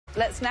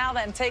Let's now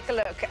then take a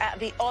look at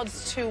the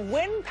odds to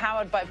win,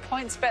 powered by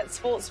PointsBet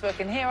Sportsbook.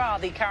 And here are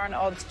the current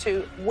odds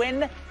to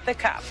win the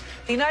Cup.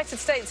 The United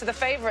States are the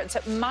favourites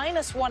at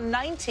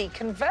 -190.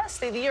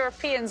 Conversely, the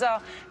Europeans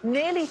are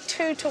nearly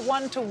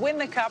 2-1 to win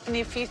the Cup. And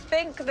if you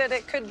think that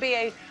it could be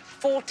a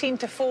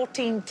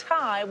 14-14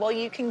 tie, well,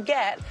 you can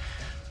get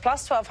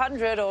plus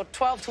 1,200 or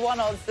 12-1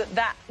 odds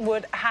that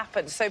would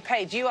happen. So,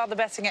 Paige, you are the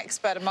betting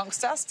expert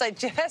amongst us.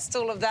 Digest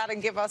all of that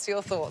and give us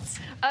your thoughts.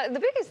 The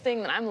biggest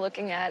thing that I'm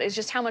looking at is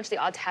just how much the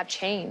odds have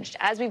changed.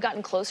 As we've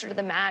gotten closer to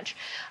the match,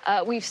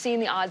 we've seen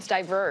the odds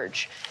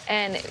diverge.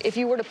 And if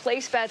you were to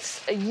place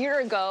bets a year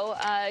ago,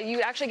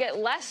 you'd actually get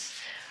less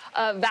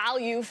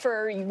value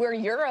for where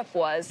Europe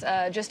was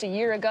just a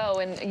year ago.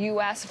 And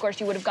U.S., of course,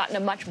 you would have gotten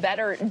a much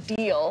better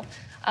deal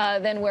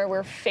than where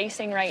we're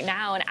facing right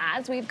now. And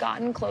as we've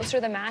gotten closer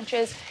to the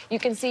matches, you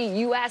can see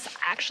U.S.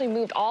 actually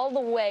moved all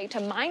the way to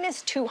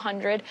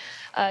 -200.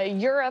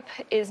 Europe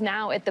is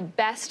now at the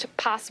best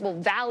possible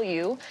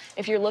value,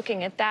 if you're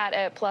looking at that,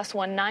 at plus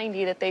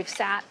 190 that they've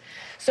sat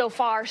so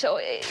far.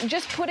 So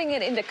just putting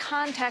it into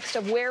context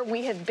of where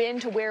we have been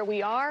to where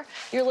we are,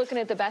 you're looking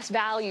at the best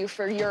value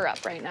for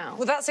Europe right now.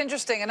 Well, that's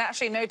interesting. And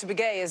actually, Nota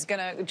Begay is going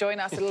to join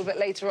us a little bit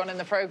later on in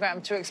the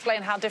program to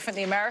explain how different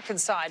the American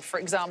side, for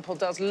example,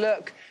 does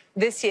look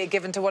this year,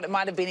 given to what it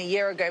might have been a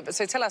year ago. But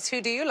so tell us, who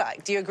do you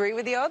like? Do you agree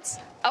with the odds?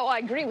 Oh, I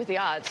agree with the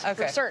odds,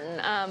 for certain.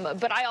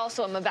 But I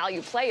also am a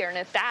value player, and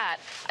at that,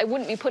 I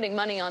wouldn't be putting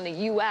money on the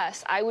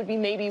U.S. I would be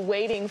maybe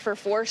waiting for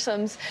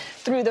foursomes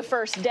through the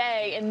first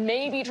day and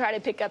maybe try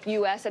to pick up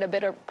U.S. at a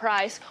better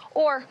price,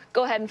 or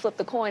go ahead and flip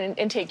the coin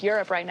and take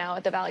Europe right now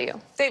at the value.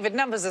 David,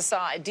 numbers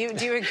aside, do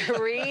you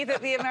agree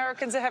that the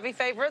Americans are heavy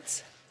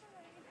favourites?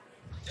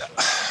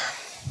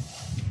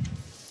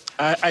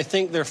 I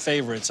think they're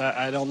favorites.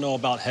 I don't know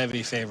about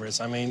heavy favorites.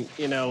 I mean,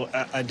 you know,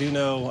 I do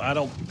know I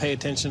don't pay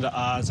attention to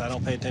odds. I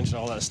don't pay attention to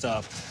all that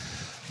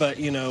stuff. But,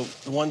 you know,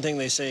 the one thing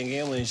they say in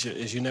gambling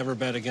is you never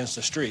bet against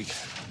a streak.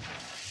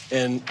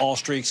 And all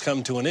streaks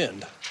come to an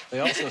end,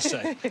 they also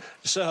say.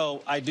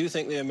 So I do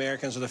think the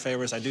Americans are the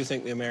favorites. I do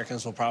think the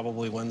Americans will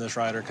probably win this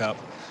Ryder Cup.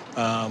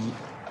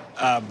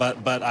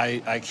 But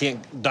I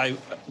can't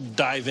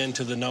dive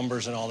into the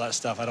numbers and all that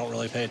stuff. I don't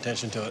really pay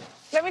attention to it.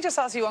 Let me just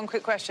ask you one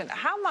quick question.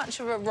 How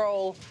much of a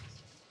role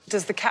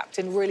does the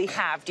captain really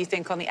have, do you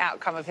think, on the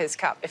outcome of his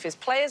Cup? If his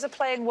players are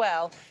playing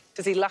well,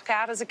 does he luck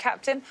out as a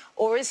captain?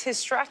 Or is his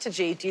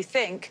strategy, do you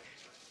think,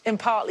 in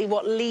partly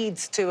what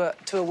leads to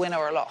a win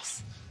or a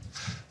loss?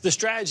 The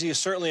strategy is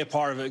certainly a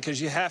part of it, because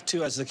you have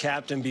to, as the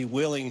captain, be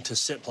willing to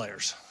sit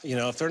players. You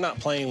know, if they're not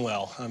playing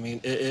well, I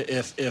mean,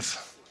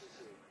 if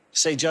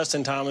say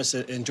Justin Thomas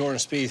and Jordan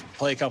Spieth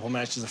play a couple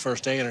matches the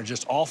first day and are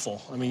just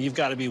awful, I mean, you've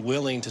got to be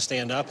willing to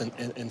stand up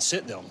and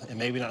sit them and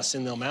maybe not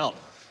send them out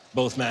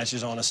both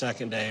matches on a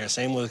second day. Or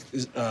same with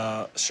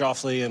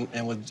Schauffele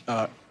and with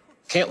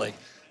Cantlay.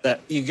 That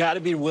you got to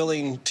be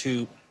willing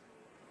to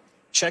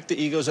check the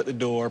egos at the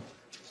door,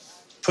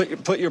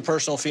 put your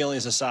personal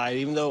feelings aside,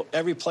 even though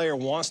every player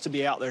wants to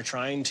be out there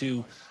trying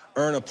to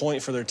earn a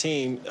point for their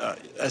team.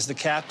 As the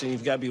captain,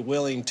 you've got to be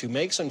willing to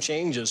make some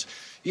changes.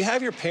 You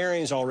have your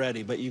pairings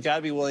already, but you've got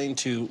to be willing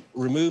to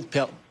remove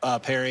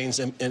pairings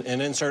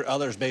and insert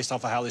others based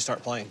off of how they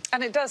start playing.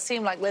 And it does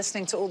seem like,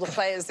 listening to all the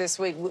players this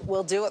week,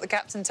 we'll do what the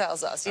captain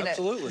tells us. You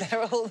Absolutely. know, they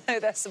all know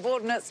their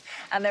subordinates,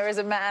 and there is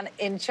a man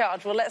in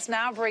charge. Well, let's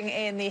now bring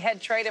in the head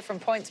trader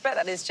from PointsBet.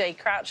 That is Jay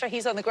Croucher.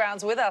 He's on the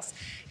grounds with us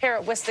here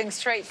at Whistling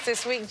Straits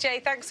this week.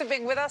 Jay, thanks for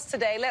being with us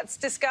today. Let's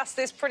discuss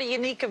this pretty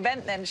unique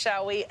event then,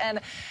 shall we? And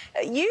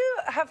you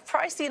have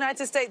priced the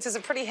United States as a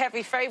pretty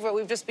heavy favourite.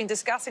 We've just been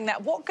discussing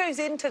that. What goes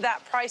into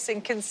that pricing,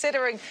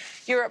 considering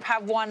Europe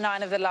have won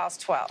 9 of the last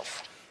 12?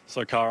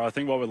 So, Cara, I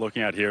think what we're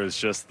looking at here is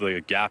just the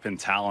gap in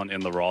talent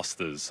in the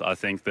rosters. I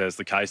think there's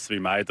the case to be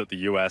made that the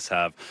US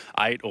have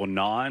 8 or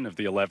 9 of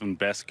the 11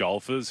 best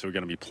golfers who are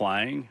going to be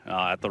playing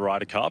at the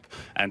Ryder Cup.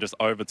 And just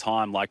over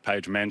time, like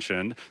Paige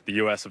mentioned, the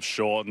US have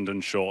shortened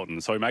and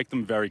shortened. So we make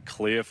them very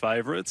clear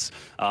favourites.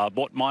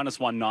 What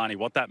 -190,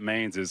 what that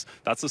means is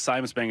that's the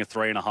same as being a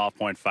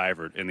 3.5-point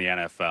favourite in the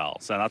NFL.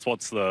 So that's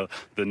what's the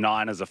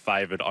Niners are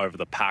favoured over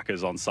the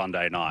Packers on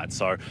Sunday night.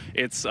 So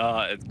it's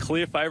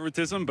clear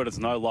favouritism, but it's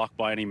no lock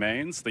by any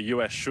means. The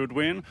US should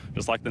win,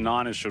 just like the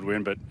Niners should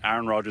win, but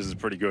Aaron Rodgers is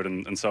pretty good,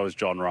 and so is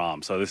John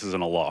Rahm. So this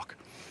isn't a lock.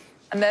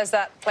 And there's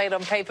that played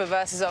on paper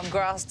versus on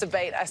grass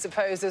debate, I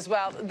suppose, as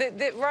well.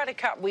 The Ryder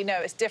Cup, we know,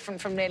 is different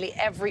from nearly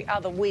every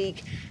other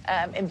week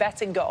in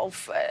betting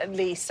golf, at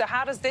least. So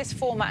how does this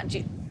format,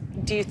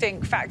 do you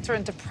think, factor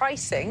into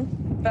pricing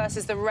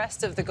versus the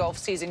rest of the golf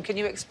season? Can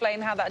you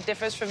explain how that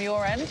differs from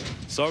your end?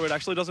 So it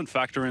actually doesn't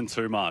factor in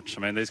too much.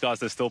 I mean, these guys,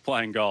 they're still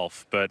playing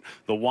golf, but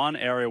the one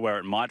area where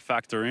it might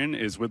factor in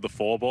is with the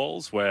 4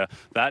 balls, where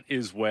that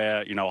is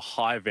where, you know, a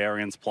high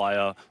variance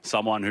player,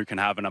 someone who can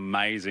have an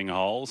amazing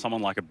hole,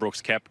 someone like a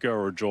Brooks Koepka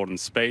or a Jordan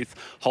Spieth,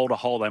 hole to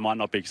hole, they might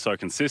not be so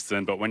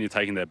consistent, but when you're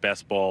taking their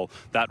best ball,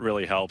 that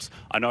really helps.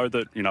 I know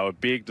that, you know, a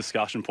big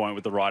discussion point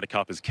with the Ryder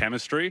Cup is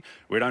chemistry.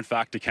 We don't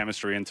factor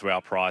chemistry into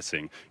our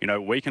pricing. You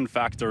know, we can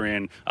factor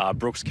in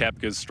Brooks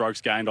Koepka's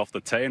strokes gained off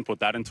the tee and put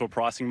that into a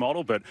pricing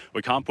model, but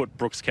we can't put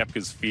Brooks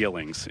Koepka's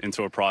feelings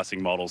into a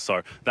pricing model.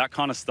 So that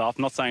kind of stuff,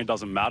 not saying it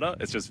doesn't matter,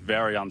 it's just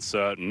very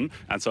uncertain.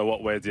 And so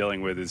what we're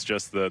dealing with is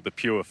just the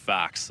pure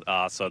facts.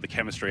 So the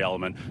chemistry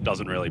element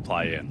doesn't really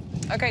play in.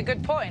 Okay,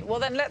 good point. Well,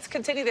 then let's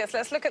continue this.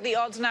 Let's look at the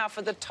odds now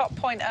for the top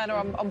point earner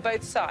on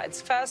both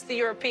sides. First, the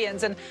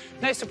Europeans, and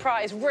no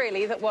surprise,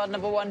 really, that world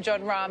number one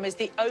Jon Rahm is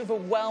the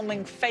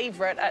overwhelming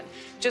favourite at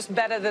just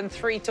better than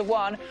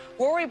 3-1.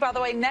 Rory, by the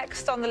way,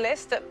 next on the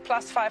list at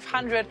plus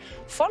 500,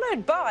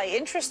 followed by,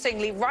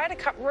 interestingly, Ryder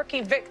Cup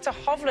rookie Victor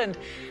Hovland.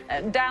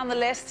 Down the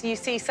list, you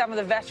see some of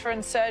the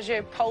veterans,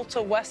 Sergio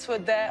Poulter,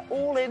 Westwood there,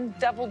 all in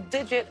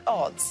double-digit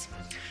odds.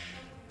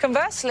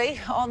 Conversely,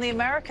 on the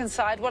American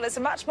side, well, it's a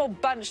much more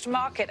bunched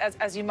market,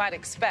 as you might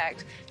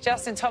expect.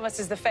 Justin Thomas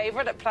is the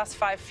favourite at plus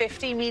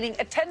 550, meaning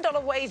a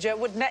 $10 wager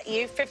would net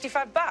you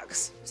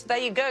 $55. So there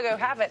you go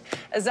have it.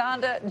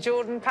 Xander,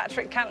 Jordan,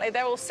 Patrick Cantlay,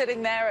 they're all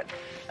sitting there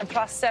at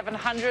plus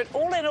 700.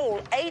 All in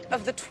all, 8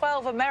 of the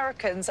 12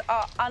 Americans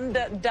are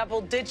under double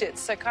digits,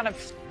 so kind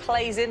of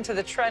plays into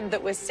the trend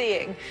that we're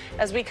seeing.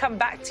 As we come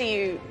back to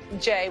you,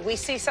 Jay, we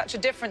see such a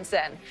difference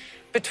then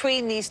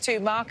between these two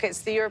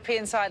markets. The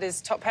European side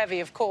is top-heavy,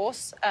 of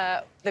course.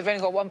 They've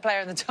only got one player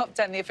in the top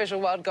 10, the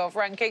official world golf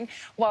ranking,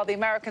 while the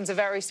Americans are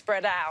very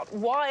spread out.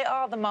 Why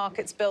are the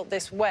markets built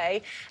this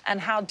way, and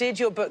how did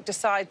your book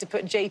decide to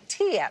put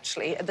JT,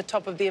 actually, at the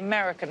top of the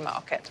American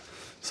market?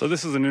 So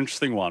this is an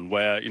interesting one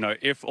where,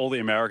 if all the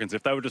Americans,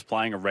 if they were just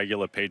playing a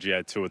regular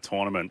PGA Tour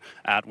tournament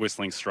at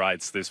Whistling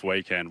Straits this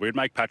weekend, we'd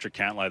make Patrick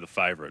Cantlay the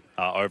favourite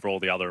over all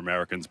the other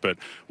Americans. But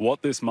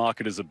what this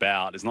market is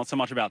about is not so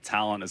much about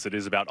talent as it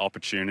is about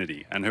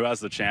opportunity and who has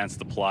the chance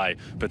to play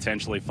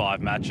potentially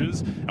 5 matches.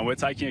 And we're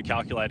taking a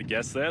calculated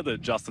guess there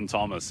that Justin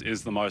Thomas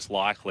is the most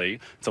likely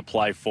to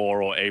play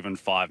 4 or even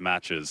 5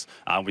 matches.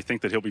 We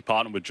think that he'll be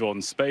partnered with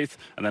Jordan Spieth,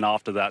 and then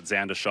after that,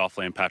 Xander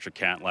Schauffele and Patrick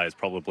Cantlay is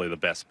probably the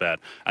best bet.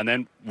 And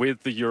then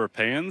with the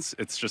Europeans,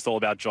 it's just all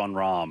about Jon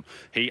Rahm.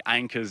 He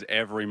anchors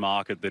every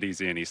market that he's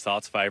in. He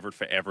starts favourite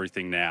for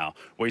everything now.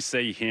 We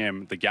see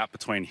him, the gap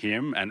between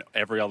him and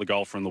every other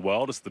golfer in the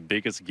world is the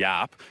biggest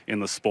gap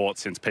in the sport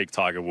since peak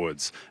Tiger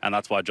Woods. And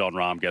that's why Jon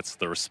Rahm gets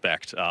the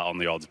respect on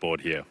the odds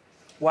board here.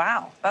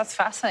 Wow, that's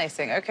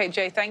fascinating. OK,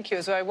 Jay, thank you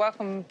as well.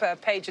 Welcome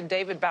Paige and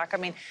David back. I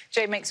mean,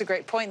 Jay makes a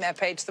great point there,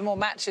 Paige. The more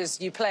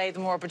matches you play, the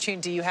more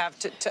opportunity you have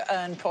to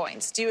earn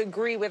points. Do you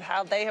agree with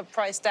how they have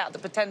priced out the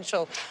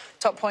potential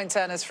top points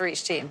earners for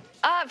each team?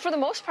 For the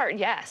most part,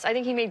 yes. I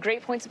think he made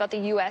great points about the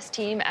U.S.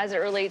 team as it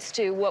relates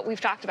to what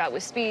we've talked about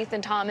with Spieth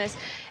and Thomas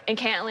and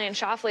Cantlay and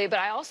Schauffele. But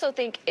I also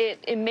think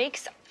it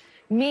makes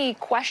me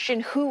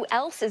question who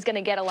else is going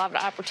to get a lot of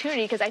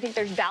opportunity, because I think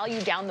there's value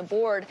down the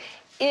board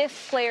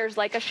if players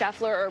like a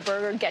Scheffler or a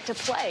Berger get to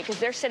play, because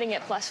they're sitting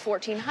at plus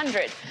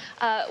 1,400.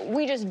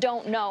 We just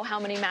don't know how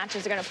many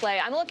matches they're going to play.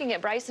 I'm looking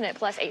at Bryson at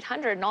plus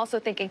 800 and also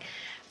thinking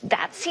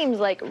that seems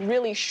like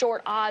really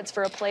short odds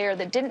for a player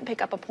that didn't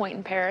pick up a point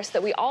in Paris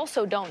that we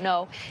also don't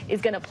know is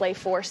going to play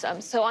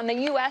foursomes. So on the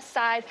U.S.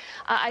 side,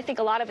 I think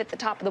a lot of it at the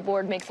top of the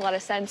board makes a lot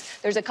of sense.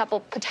 There's a couple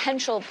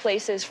potential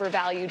places for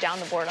value down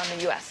the board on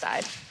the U.S.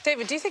 side.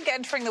 David, do you think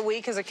entering the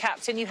week as a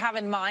captain, you have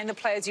in mind the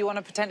players you want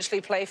to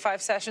potentially play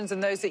 5 sessions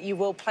and those that you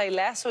will play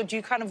less, or do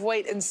you kind of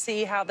wait and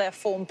see how their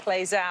form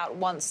plays out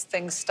once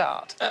things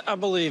start? I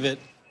believe it.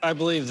 I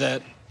believe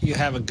that you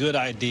have a good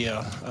idea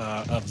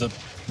of the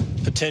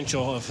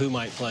potential of who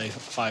might play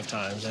 5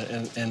 times.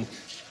 And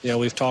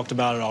we've talked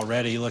about it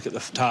already. You look at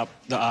the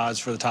odds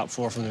for the top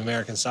 4 from the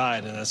American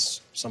side, and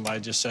as somebody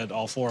just said,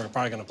 all 4 are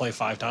probably going to play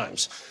 5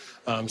 times.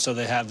 So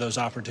they have those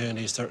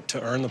opportunities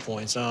to earn the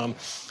points.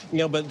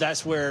 But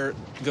that's where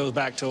it goes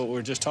back to what we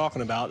were just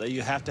talking about, that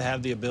you have to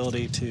have the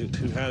ability to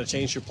kind of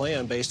change your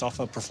plan based off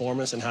of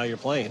performance and how you're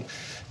playing.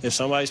 If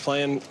somebody's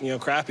playing,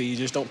 crappy, you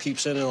just don't keep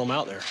sending them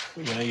out there.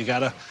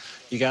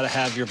 You gotta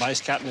have your vice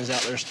captains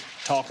out there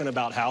talking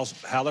about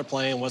how they're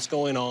playing, what's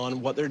going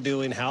on, what they're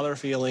doing, how they're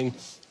feeling,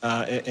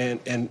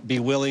 and be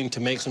willing to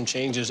make some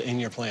changes in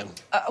your plan.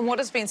 And what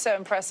has been so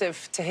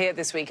impressive to hear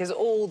this week is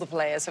all the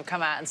players have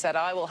come out and said,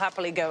 I will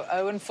happily go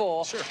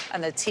 0-4, sure,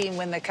 and the team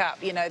win the cup.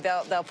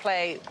 They'll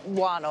play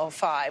 1 or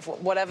 5,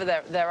 whatever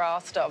they're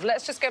asked of.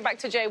 Let's just go back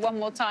to Jay one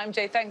more time.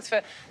 Jay, thanks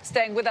for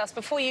staying with us.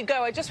 Before you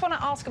go, I just want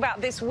to ask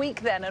about this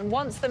week then, and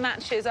once the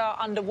matches are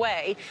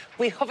underway,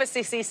 we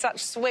obviously see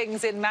such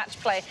swings in match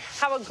play.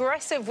 How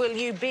aggressive will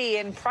you be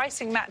in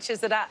pricing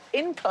matches that are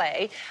in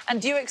play, and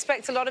do you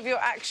expect a lot of your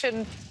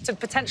action to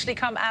potentially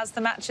come as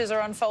the matches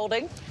are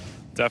unfolding?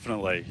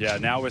 Definitely, yeah.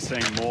 Now we're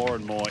seeing more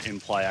and more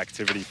in-play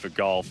activity for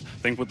golf. I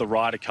think with the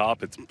Ryder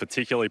Cup, it's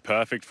particularly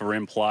perfect for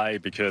in-play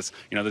because,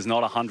 there's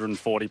not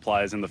 140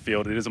 players in the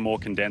field. It is a more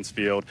condensed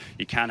field.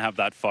 You can have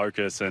that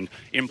focus, and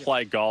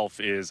in-play golf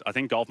I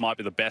think golf might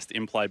be the best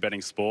in-play betting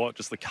sport,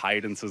 just the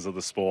cadences of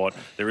the sport.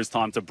 There is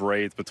time to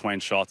breathe between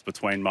shots,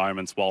 between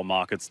moments while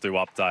markets do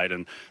update.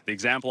 And the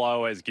example I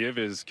always give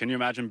is, can you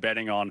imagine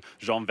betting on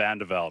Jean Van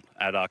der Velde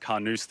at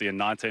Carnoustie in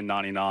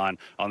 1999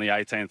 on the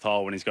 18th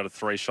hole when he's got a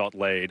 3-shot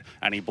lead,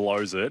 and he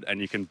blows it, and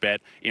you can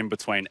bet in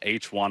between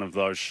each one of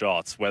those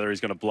shots whether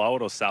he's going to blow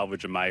it or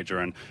salvage a major.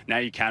 And now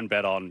you can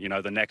bet on,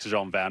 the next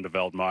John van der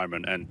Velde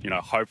moment. And,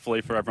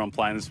 hopefully for everyone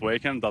playing this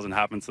weekend, it doesn't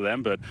happen to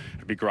them, but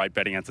it'd be great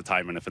betting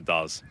entertainment if it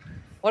does.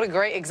 What a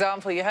great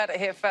example. You heard it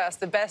here first.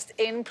 The best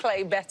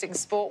in-play betting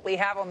sport we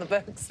have on the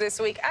books this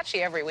week,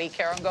 actually every week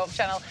here on Golf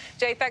Channel.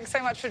 Jay, thanks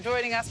so much for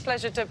joining us.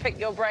 Pleasure to pick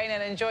your brain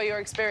and enjoy your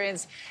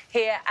experience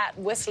here at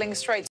Whistling Straits.